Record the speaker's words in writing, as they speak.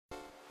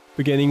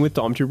beginning with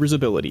Stormtrooper's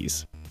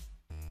abilities.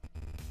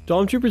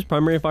 Stormtrooper's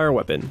primary fire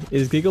weapon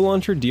is Giga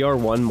Launcher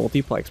DR1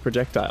 Multiplex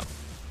Projectile.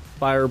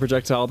 Fire a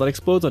projectile that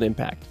explodes on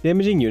impact,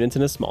 damaging units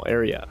in a small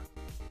area.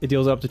 It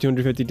deals up to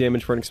 250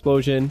 damage for an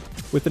explosion,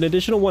 with an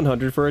additional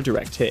 100 for a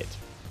direct hit.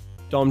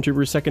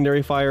 Stormtrooper's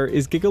secondary fire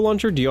is Giga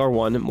Launcher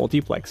DR1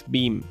 Multiplex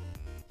Beam.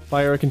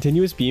 Fire a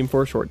continuous beam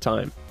for a short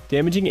time,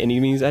 damaging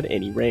enemies at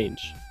any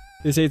range.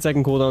 This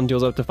 8-second cooldown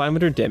deals up to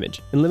 500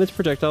 damage and limits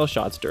projectile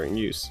shots during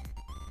use.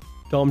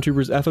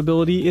 Stormtrooper's F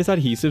ability is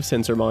Adhesive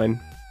Sensor Mine.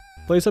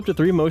 Place up to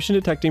 3 motion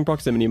detecting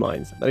proximity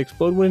mines that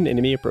explode when an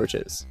enemy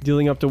approaches,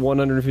 dealing up to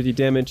 150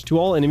 damage to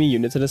all enemy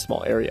units in a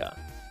small area.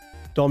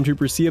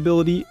 Stormtrooper's C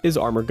ability is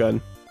Armor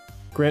Gun.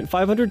 Grant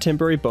 500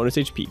 temporary bonus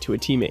HP to a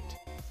teammate.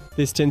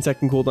 This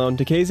 10-second cooldown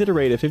decays at a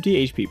rate of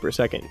 50 HP per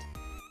second.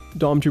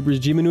 Stormtrooper's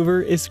G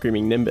maneuver is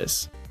Screaming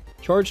Nimbus.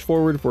 Charge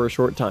forward for a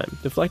short time,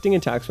 deflecting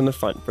attacks from the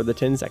front for the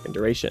 10-second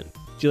duration,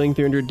 dealing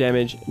 300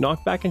 damage,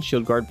 knockback and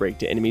shield guard break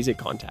to enemies it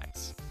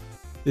contacts.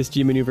 This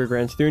G maneuver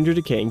grants 300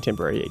 decaying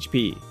temporary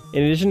HP,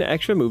 in addition to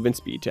extra movement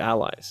speed to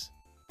allies.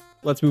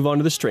 Let's move on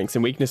to the strengths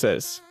and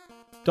weaknesses.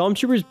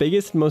 Stormtrooper's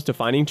biggest and most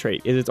defining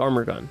trait is its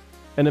armor gun,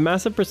 and a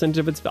massive percentage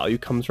of its value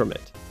comes from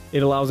it.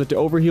 It allows it to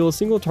overheal a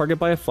single target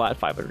by a flat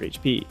 500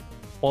 HP.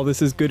 While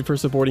this is good for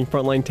supporting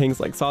frontline tanks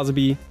like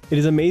Sazabi, it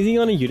is amazing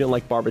on a unit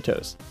like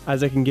Barbatos,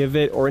 as it can give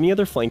it or any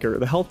other flanker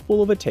the health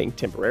pool of a tank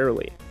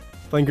temporarily.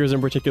 Flankers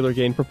in particular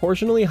gain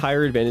proportionally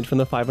higher advantage from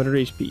the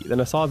 500 HP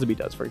than a Sazabi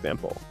does, for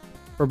example.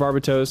 For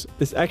Barbatos,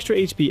 this extra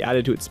HP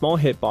added to its small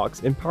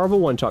hitbox and powerful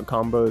one-shot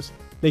combos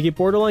make it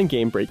borderline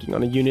game-breaking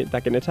on a unit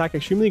that can attack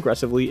extremely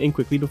aggressively and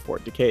quickly before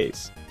it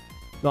decays.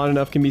 Not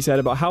enough can be said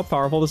about how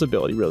powerful this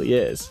ability really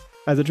is,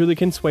 as it truly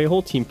can sway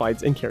whole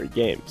teamfights and carry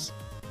games.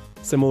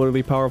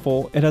 Similarly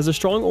powerful, it has a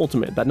strong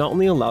ultimate that not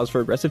only allows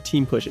for aggressive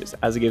team pushes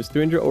as it gives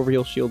 300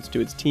 overheal shields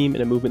to its team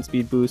and a movement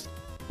speed boost,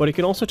 but it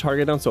can also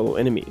target down solo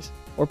enemies,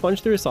 or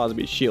punch through a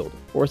Sazabi's shield,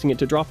 forcing it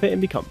to drop hit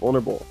and become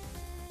vulnerable.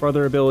 For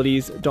other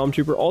abilities,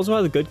 Stormtrooper also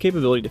has a good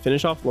capability to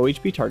finish off low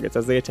HP targets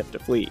as they attempt to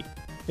flee.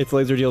 Its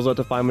laser deals up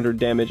to 500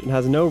 damage and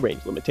has no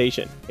range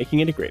limitation, making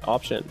it a great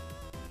option.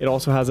 It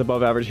also has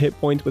above average hit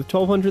points with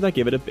 1200 that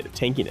give it a bit of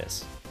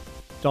tankiness.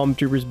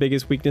 Stormtrooper's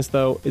biggest weakness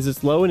though is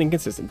its low and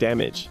inconsistent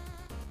damage.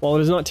 While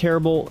it is not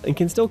terrible and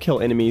can still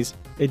kill enemies,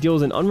 it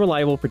deals in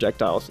unreliable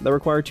projectiles that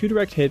require 2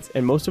 direct hits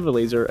and most of the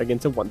laser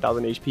against a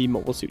 1000 HP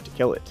mobile suit to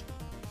kill it.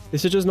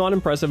 This is just not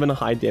impressive in a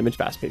high damage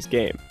fast paced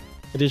game.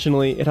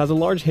 Additionally, it has a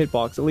large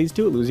hitbox that leads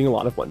to it losing a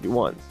lot of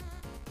 1v1s.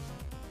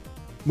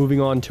 Moving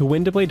on to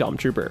when to play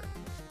Stormtrooper.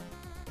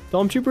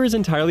 Stormtrooper is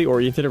entirely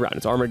oriented around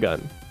its armor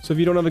gun, so if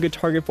you don't have a good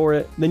target for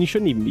it, then you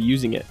shouldn't even be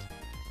using it.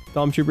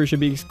 Stormtrooper should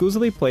be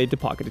exclusively played to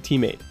pocket a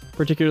teammate,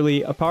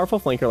 particularly a powerful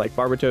flanker like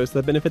Barbatos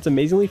that benefits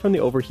amazingly from the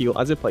overheal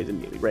as it plays in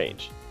melee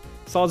range.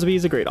 Sazabi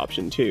is a great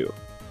option too,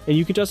 and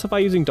you can justify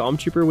using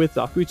Stormtrooper with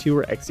Zaku 2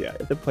 or Exia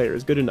if the player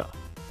is good enough.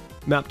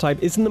 Map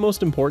type isn't the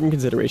most important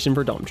consideration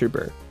for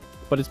Stormtrooper,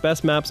 but its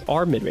best maps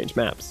are mid-range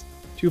maps.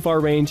 Too far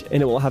range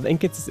and it will have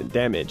inconsistent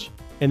damage,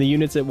 and the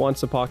units it wants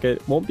to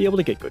pocket won't be able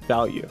to get good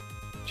value.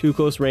 Too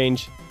close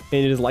range,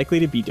 and it is likely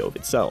to be dove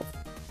itself.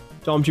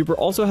 Stormtrooper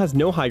also has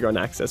no high ground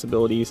access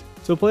abilities,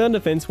 so play on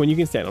defense when you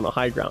can stand on a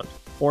high ground,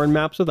 or in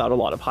maps without a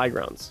lot of high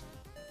grounds.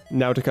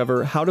 Now to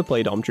cover how to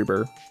play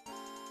Stormtrooper.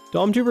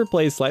 Stormtrooper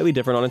plays slightly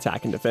different on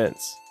attack and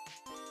defense.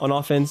 On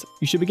offense,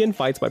 you should begin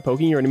fights by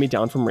poking your enemy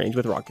down from range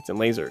with rockets and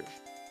lasers.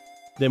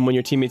 Then when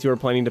your teammates who are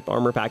planning to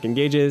armor pack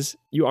engages,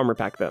 you armor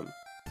pack them.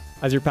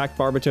 As your pack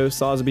Barbatos,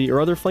 Sazabi, or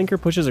other flanker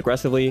pushes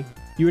aggressively,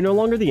 you are no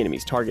longer the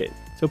enemy's target,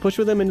 so push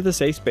with them into the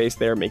safe space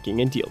they are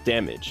making and deal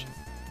damage.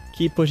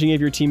 Keep pushing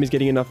if your team is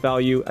getting enough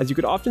value, as you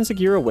could often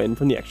secure a win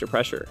from the extra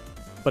pressure,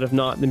 but if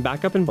not, then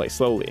back up and play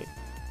slowly.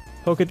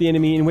 Poke at the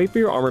enemy and wait for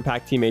your armor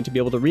pack teammate to be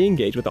able to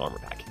re-engage with the armor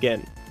pack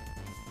again.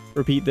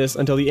 Repeat this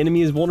until the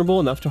enemy is vulnerable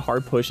enough to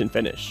hard push and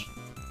finish.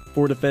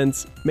 For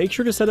defense, make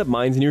sure to set up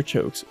mines in your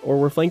chokes or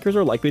where flankers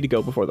are likely to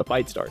go before the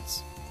fight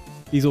starts.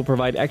 These will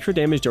provide extra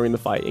damage during the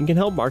fight and can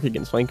help mark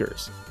against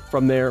flankers.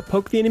 From there,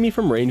 poke the enemy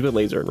from range with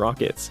laser and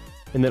rockets,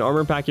 and then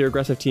armor pack your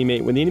aggressive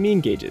teammate when the enemy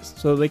engages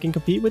so that they can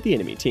compete with the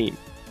enemy team.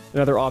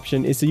 Another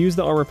option is to use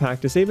the armor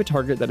pack to save a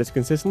target that is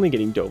consistently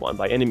getting dove on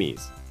by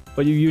enemies,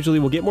 but you usually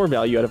will get more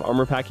value out of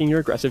armor packing your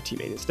aggressive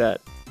teammate instead.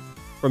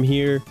 From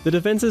here, the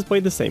defense is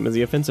played the same as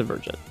the offensive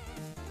version.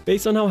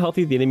 Based on how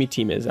healthy the enemy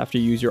team is after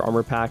you use your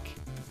armor pack,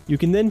 you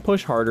can then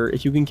push harder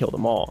if you can kill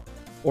them all,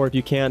 or if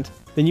you can't,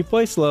 then you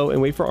play slow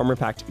and wait for armor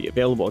pack to be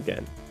available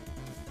again.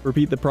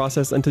 Repeat the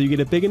process until you get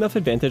a big enough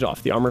advantage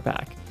off the armor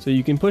pack, so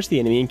you can push the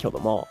enemy and kill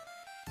them all.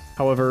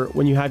 However,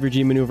 when you have your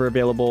G maneuver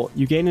available,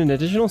 you gain an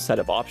additional set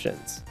of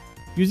options.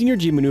 Using your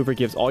G maneuver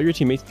gives all your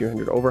teammates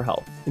 300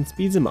 overhealth and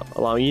speeds them up,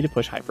 allowing you to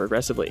push hyper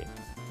aggressively.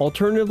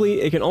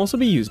 Alternatively, it can also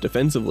be used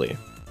defensively.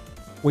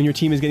 When your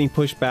team is getting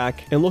pushed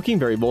back and looking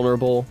very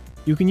vulnerable,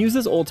 you can use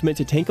this ultimate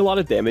to tank a lot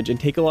of damage and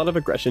take a lot of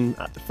aggression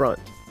at the front.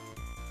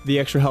 The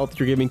extra health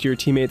you're giving to your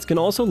teammates can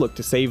also look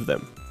to save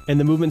them, and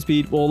the movement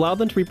speed will allow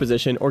them to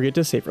reposition or get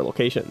to safer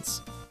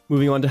locations.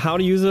 Moving on to how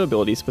to use the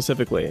ability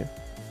specifically.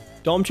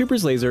 Dom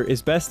Trooper's laser is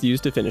best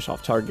used to finish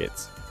off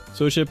targets,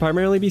 so it should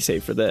primarily be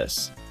saved for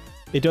this.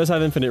 It does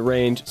have infinite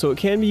range, so it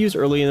can be used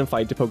early in the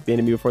fight to poke the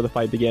enemy before the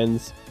fight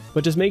begins,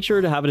 but just make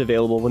sure to have it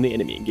available when the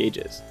enemy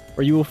engages,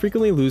 or you will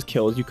frequently lose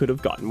kills you could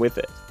have gotten with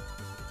it.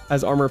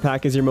 As Armor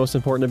Pack is your most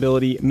important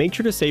ability, make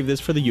sure to save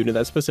this for the unit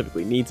that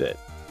specifically needs it.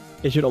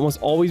 It should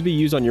almost always be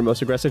used on your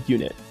most aggressive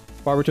unit,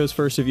 Barbatos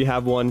first if you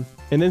have one,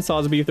 and then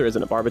Sazabi if there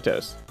isn't a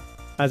Barbatos.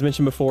 As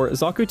mentioned before,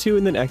 Zaku 2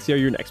 and then Exi are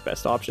your next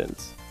best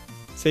options.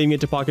 Saving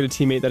it to pocket a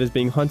teammate that is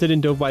being hunted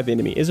and dove by the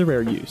enemy is a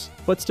rare use,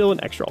 but still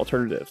an extra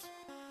alternative.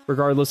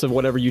 Regardless of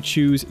whatever you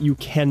choose, you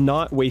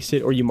cannot waste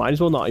it or you might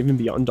as well not even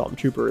be on Dom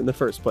Trooper in the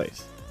first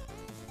place.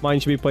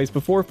 Mines should be placed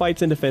before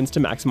fights and defense to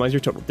maximize your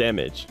total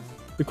damage.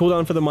 The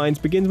cooldown for the mines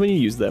begins when you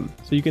use them,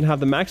 so you can have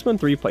the maximum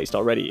 3 placed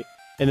already,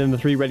 and then the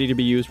 3 ready to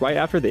be used right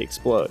after they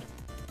explode.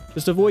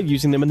 Just avoid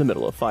using them in the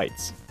middle of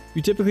fights.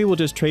 You typically will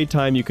just trade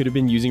time you could have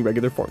been using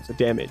regular forms of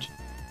damage.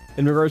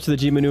 In regards to the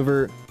G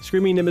maneuver,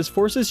 Screaming Nimbus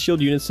forces shield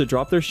units to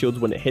drop their shields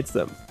when it hits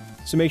them,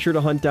 so make sure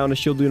to hunt down a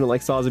shield unit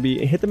like Sazabi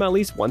and hit them at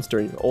least once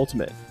during your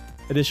ultimate.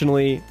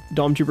 Additionally,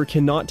 Dom Trooper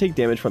cannot take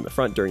damage from the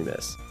front during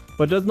this,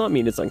 but it does not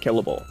mean it's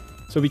unkillable,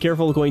 so be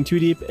careful of going too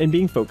deep and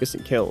being focused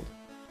and killed.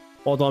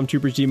 While Dom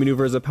Trooper's G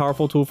maneuver is a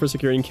powerful tool for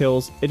securing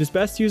kills, it is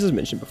best used as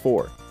mentioned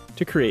before,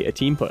 to create a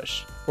team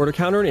push, or to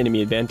counter an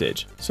enemy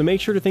advantage, so make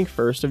sure to think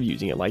first of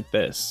using it like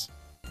this.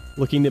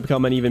 Looking to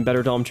become an even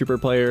better Dom Trooper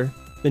player?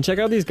 Then check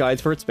out these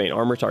guides for its main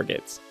armor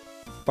targets.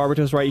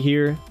 Barbatos right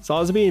here,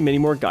 Sazabi and many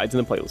more guides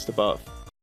in the playlist above.